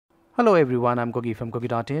Hello everyone, I'm Gogi from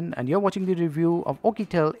Gogi.in and you're watching the review of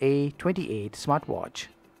Oukitel A28 smartwatch.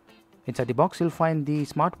 Inside the box you'll find the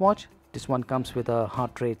smartwatch. This one comes with a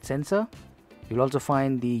heart rate sensor. You'll also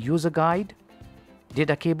find the user guide,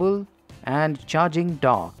 data cable and charging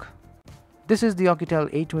dock. This is the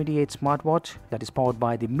Oukitel A28 smartwatch that is powered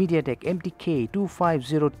by the MediaTek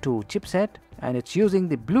MTK2502 chipset and it's using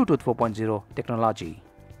the Bluetooth 4.0 technology.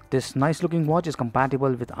 This nice looking watch is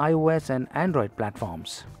compatible with iOS and Android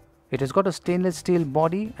platforms. It has got a stainless steel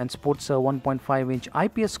body and sports a 1.5-inch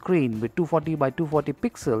IPS screen with 240 by 240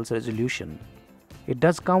 pixels resolution. It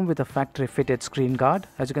does come with a factory fitted screen guard,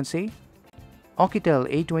 as you can see. Oukitel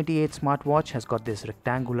A28 smartwatch has got this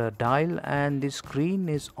rectangular dial and the screen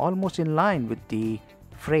is almost in line with the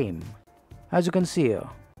frame. As you can see here,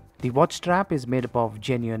 the watch strap is made up of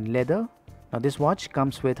genuine leather. Now this watch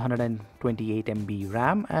comes with 128 MB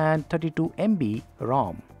RAM and 32 MB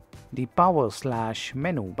ROM. The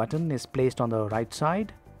power/menu button is placed on the right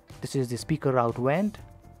side. This is the speaker out vent.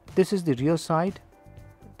 This is the rear side.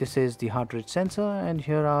 This is the heart rate sensor and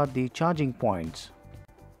here are the charging points.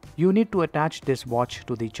 You need to attach this watch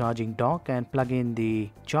to the charging dock and plug in the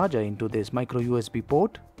charger into this micro USB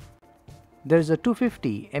port. There is a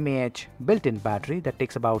 250 mAh built-in battery that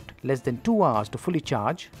takes about less than 2 hours to fully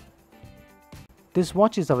charge. This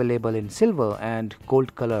watch is available in silver and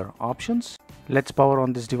gold color options. Let's power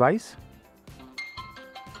on this device.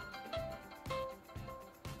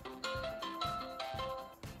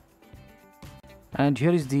 And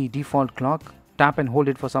here is the default clock. Tap and hold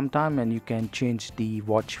it for some time and you can change the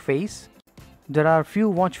watch face. There are few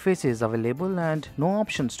watch faces available and no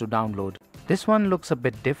options to download. This one looks a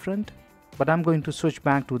bit different, but I'm going to switch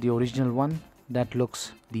back to the original one that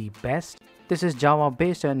looks the best. This is Java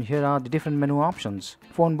based and here are the different menu options.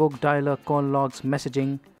 Phone book, dialer, call logs,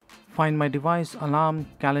 messaging, find my device, alarm,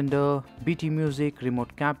 calendar, BT music,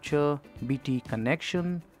 remote capture, BT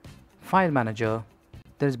connection, file manager.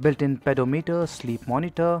 There is built-in pedometer, sleep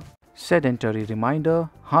monitor, sedentary reminder,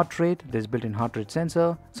 heart rate, there is built-in heart rate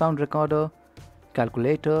sensor, sound recorder,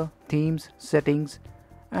 calculator, themes, settings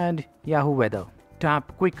and Yahoo weather.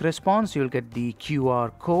 Tap quick response, you'll get the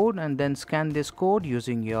QR code and then scan this code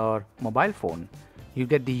using your mobile phone. You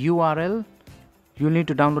get the URL. You'll need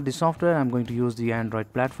to download the software. I'm going to use the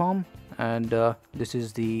Android platform and this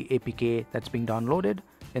is the APK that's being downloaded.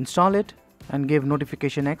 Install it and give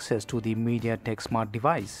notification access to the MediaTek smart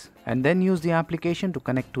device and then use the application to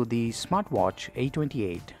connect to the smartwatch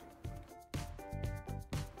A28.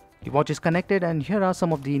 The watch is connected and here are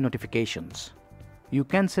some of the notifications. You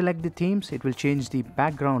can select the themes. It will change the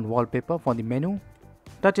background wallpaper for the menu.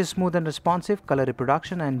 Touch is smooth and responsive. Color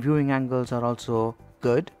reproduction and viewing angles are also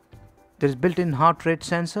good. There is built-in heart rate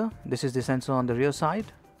sensor. This is the sensor on the rear side.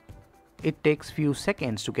 It takes few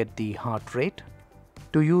seconds to get the heart rate.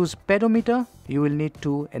 To use pedometer, you will need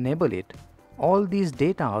to enable it. All these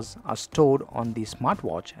datas are stored on the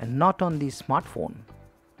smartwatch and not on the smartphone.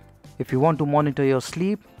 If you want to monitor your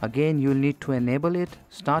sleep, again you will need to enable it,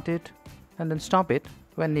 start it and then stop it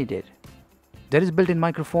when needed. There is built-in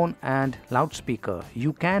microphone and loudspeaker.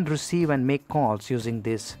 You can receive and make calls using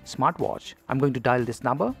this smartwatch. I'm going to dial this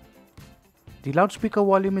number. The loudspeaker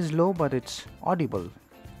volume is low but it's audible.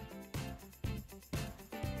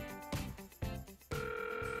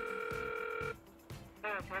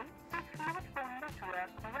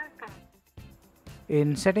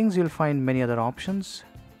 In settings you'll find many other options.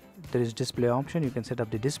 There is display option. You can set up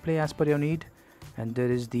the display as per your need. And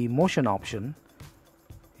there is the motion option.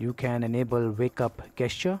 You can enable wake up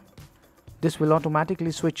gesture. This will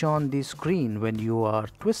automatically switch on the screen when you are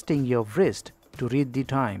twisting your wrist to read the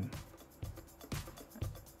time.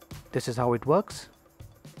 This is how it works.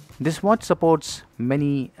 This watch supports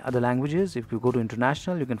many other languages. If you go to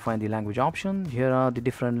international, you can find the language option. Here are the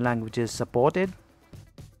different languages supported.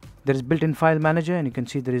 There is built-in file manager and you can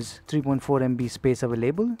see there is 3.4 MB space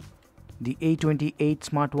available. The A28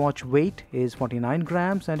 smartwatch weight is 49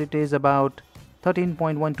 grams and it is about 13.12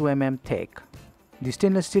 mm thick. The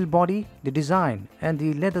stainless steel body, the design and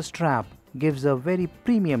the leather strap gives a very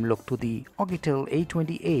premium look to the Oukitel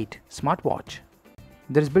A28 smartwatch.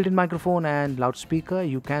 There is built-in microphone and loudspeaker.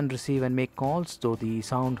 You can receive and make calls though the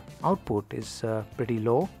sound output is pretty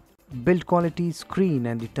low. Build quality, screen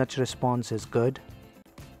and the touch response is good.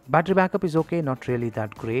 Battery backup is okay, not really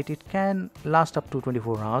that great. It can last up to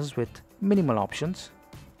 24 hours with minimal options.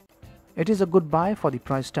 It is a good buy for the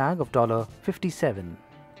price tag of $57.